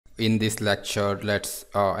In this lecture, let's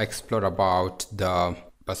explore about the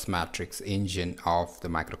bus matrix engine of the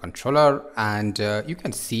microcontroller, and you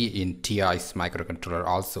can see in TI's microcontroller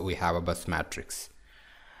also we have a bus matrix,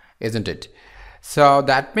 isn't it? So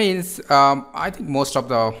that means I think most of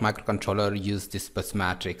the microcontroller use this bus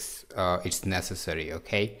matrix. It's necessary,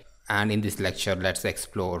 okay? And in this lecture, let's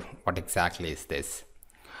explore what exactly is this.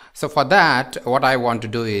 So for that, what I want to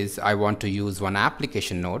do is I want to use one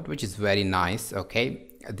application note, which is very nice, okay?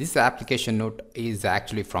 This application note is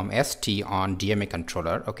actually from ST on DMA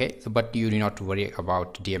controller, okay? So, but you need not to worry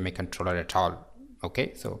about DMA controller at all,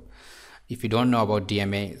 okay? So if you don't know about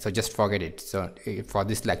DMA, so just forget it. So for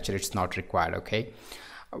this lecture, it's not required, okay?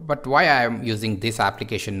 But why I am using this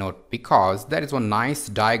application note? Because there is one nice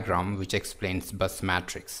diagram which explains bus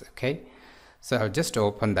matrix, okay? So I'll just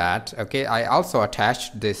open that, okay? I also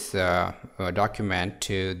attached this document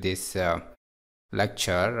to this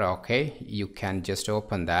lecture, okay? You can just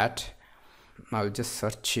open that. I'll just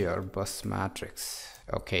search here bus matrix.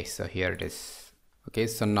 Okay, so here it is. Okay,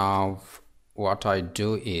 so now what I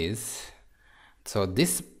do is, so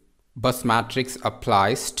this bus matrix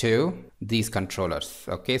applies to these controllers,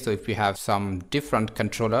 okay? So if you have some different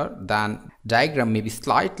controller, then diagram may be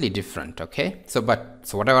slightly different, okay? So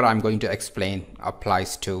whatever I'm going to explain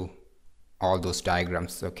applies to all those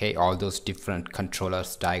diagrams, okay? All those different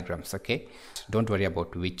controllers diagrams, okay? Don't worry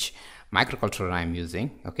about which microcontroller I'm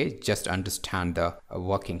using, okay? Just understand the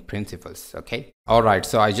working principles, okay? All right,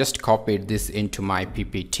 so I just copied this into my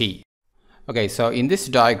PPT. Okay, so in this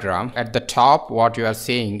diagram, at the top, what you are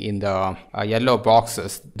seeing in the yellow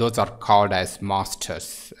boxes, those are called as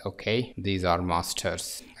masters, okay? These are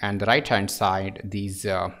masters. And the right hand side, these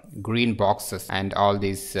green boxes and all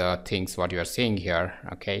these things, what you are seeing here,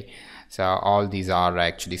 okay? So all these are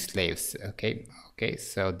actually slaves, okay? Okay,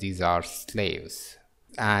 so these are slaves.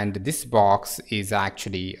 And this box is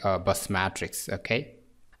actually a bus matrix, okay?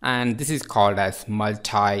 And this is called as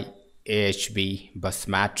multi-AHB bus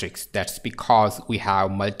matrix. That's because we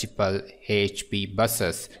have multiple AHB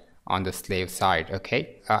buses on the slave side,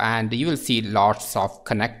 okay? And you will see lots of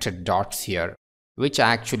connected dots here, which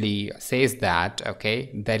actually says that,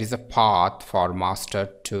 okay, there is a path for master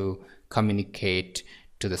to communicate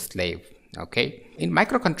to the slave, okay? In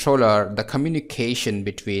microcontroller, the communication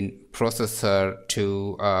between processor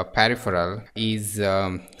to peripheral is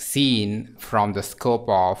seen from the scope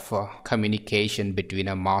of communication between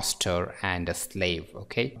a master and a slave,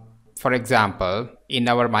 okay? For example, in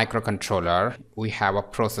our microcontroller, we have a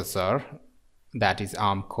processor that is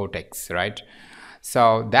ARM Cortex, right?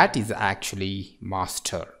 So that is actually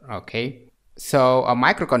master, okay? So a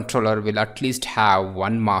microcontroller will at least have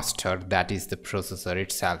one master, that is the processor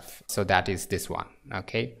itself. So that is this one,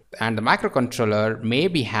 okay? And the microcontroller may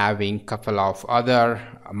be having couple of other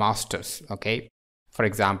masters, okay? For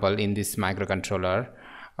example, in this microcontroller,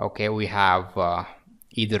 okay, we have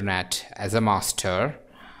Ethernet as a master,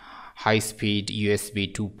 high-speed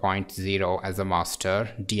USB 2.0 as a master,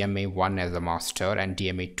 DMA 1 as a master, and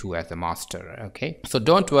DMA 2 as a master, okay? So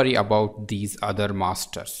don't worry about these other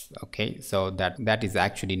masters, okay? So that is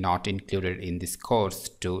actually not included in this course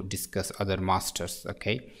to discuss other masters,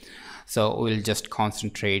 okay? So we'll just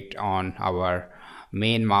concentrate on our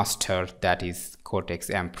main master, that is Cortex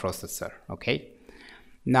M processor, okay?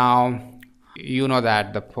 Now, you know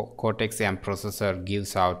that the Cortex M processor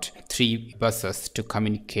gives out 3 buses to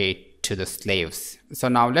communicate to the slaves. So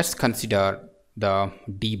now let's consider the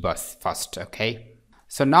D bus first, okay?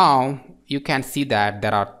 So now you can see that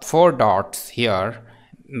there are 4 dots here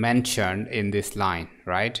mentioned in this line,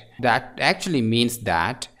 right? That actually means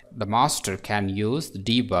that the master can use the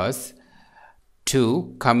D bus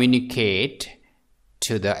to communicate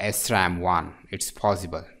to the SRAM 1. It's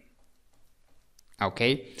possible,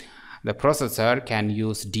 okay? The processor can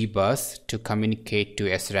use D bus to communicate to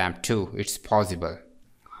SRAM 2. It's possible.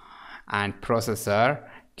 And processor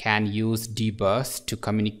can use D bus to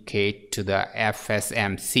communicate to the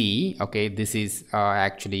FSMC. Okay, this is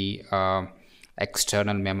actually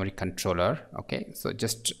external memory controller. Okay, so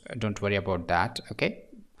just don't worry about that. Okay,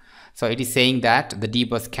 so it is saying that the D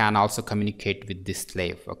bus can also communicate with this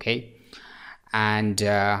slave. Okay, and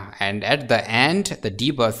at the end, the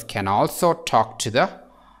D bus can also talk to the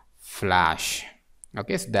flash,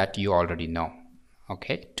 okay? So that you already know,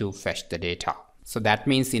 okay, to fetch the data. So that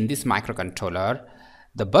means in this microcontroller,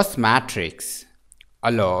 the bus matrix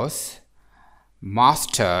allows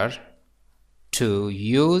master to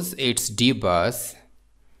use its D bus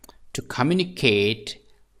to communicate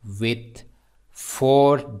with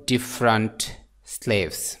 4 different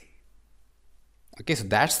slaves. Okay, so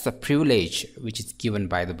that's the privilege which is given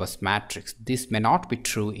by the bus matrix. This may not be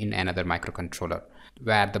true in another microcontroller.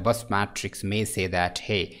 where the bus matrix may say that,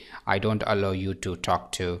 hey, I don't allow you to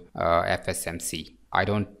talk to FSMC. I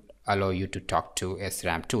don't allow you to talk to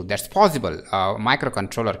SRAM2. That's possible.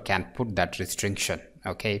 Microcontroller can put that restriction,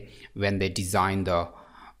 okay, when they design the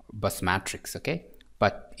bus matrix, okay.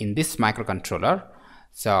 But in this microcontroller,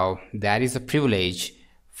 so there is a privilege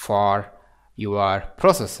for your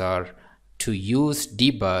processor to use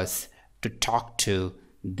dbus to talk to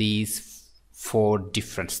these 4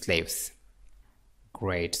 different slaves.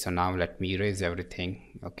 Great. So now let me erase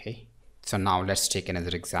everything. Okay. So now let's take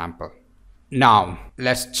another example. Now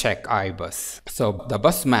let's check iBus. So the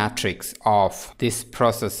bus matrix of this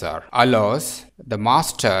processor allows the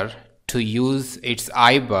master to use its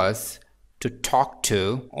iBus to talk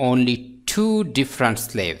to only 2 different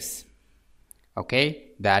slaves.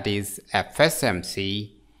 Okay, that is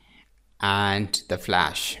FSMC and the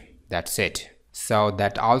flash. That's it. So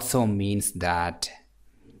that also means that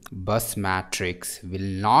bus matrix will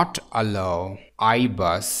not allow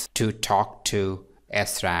iBus to talk to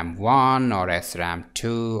SRAM1 or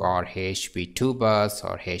SRAM2 or HP2 bus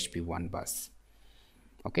or HP1 bus.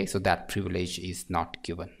 Okay, so that privilege is not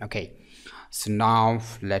given. Okay, so now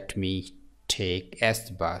let me take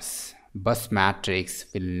SBus. Bus matrix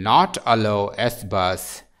will not allow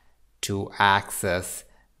SBus to access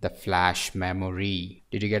the flash memory.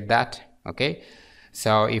 Did you get that? Okay,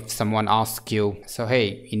 so if someone asks you, so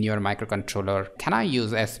hey, in your microcontroller, can I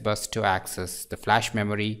use SBus to access the flash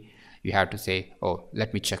memory? You have to say, oh,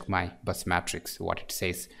 let me check my bus matrix, what it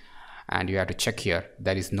says. And you have to check here,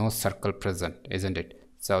 there is no circle present, isn't it?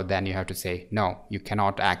 So then you have to say, no, you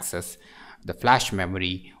cannot access the flash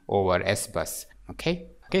memory over SBus. Okay.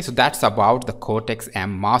 Okay, so that's about the Cortex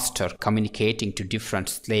M master communicating to different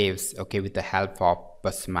slaves, okay, with the help of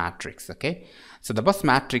bus matrix. Okay, so the bus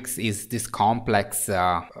matrix is this complex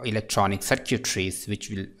electronic circuitries which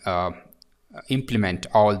will implement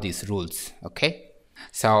all these rules. Okay,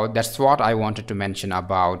 so that's what I wanted to mention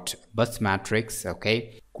about bus matrix.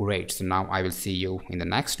 Okay, great. So now I will see you in the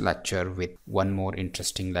next lecture with one more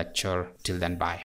interesting lecture. Till then, bye.